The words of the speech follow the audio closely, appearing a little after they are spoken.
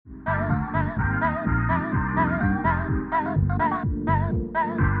I'm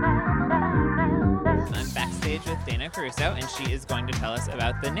backstage with Dana Caruso, and she is going to tell us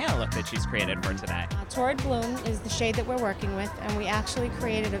about the nail look that she's created for today. Torrid Bloom is the shade that we're working with, and we actually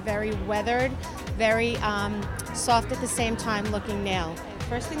created a very weathered, very soft at the same time looking nail.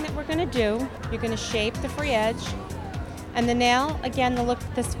 First thing that we're going to do, you're going to shape the free edge, and the nail, again, the look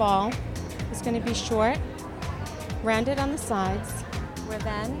this fall is going to be short, rounded on the sides. We're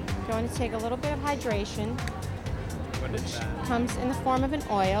then going to take a little bit of hydration, What is that? comes in the form of an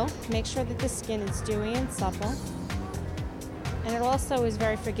oil. Make sure that the skin is dewy and supple. And it also is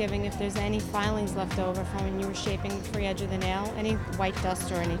very forgiving if there's any filings left over from when you were shaping the free edge of the nail, any white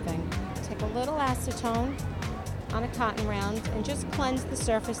dust or anything. Take a little acetone on a cotton round and just cleanse the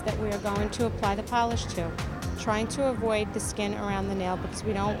surface that we are going to apply the polish to. Trying to avoid the skin around the nail because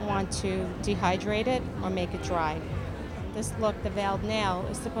we don't want to dehydrate it or make it dry. This look, the veiled nail,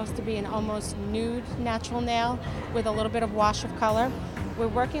 is supposed to be an almost nude natural nail with a little bit of wash of color. We're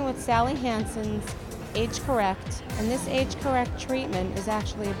working with Sally Hansen's Age Correct, and this Age Correct treatment is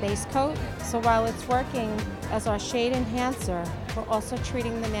actually a base coat. So while it's working as our shade enhancer, we're also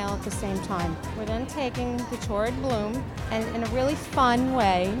treating the nail at the same time. We're then taking the Torrid Bloom and in a really fun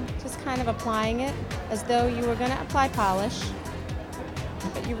way, just kind of applying it as though you were going to apply polish,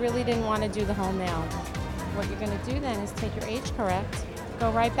 but you really didn't want to do the whole nail. What you're going to do then is take your Age Correct, go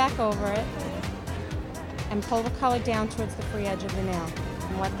right back over it, and pull the color down towards the free edge of the nail.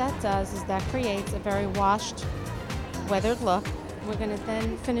 And what that does is that creates a very washed, weathered look. We're going to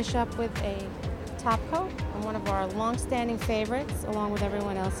then finish up with a top coat, and one of our long-standing favorites, along with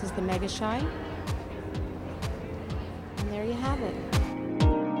everyone else, is the Mega Shine. And there you have it.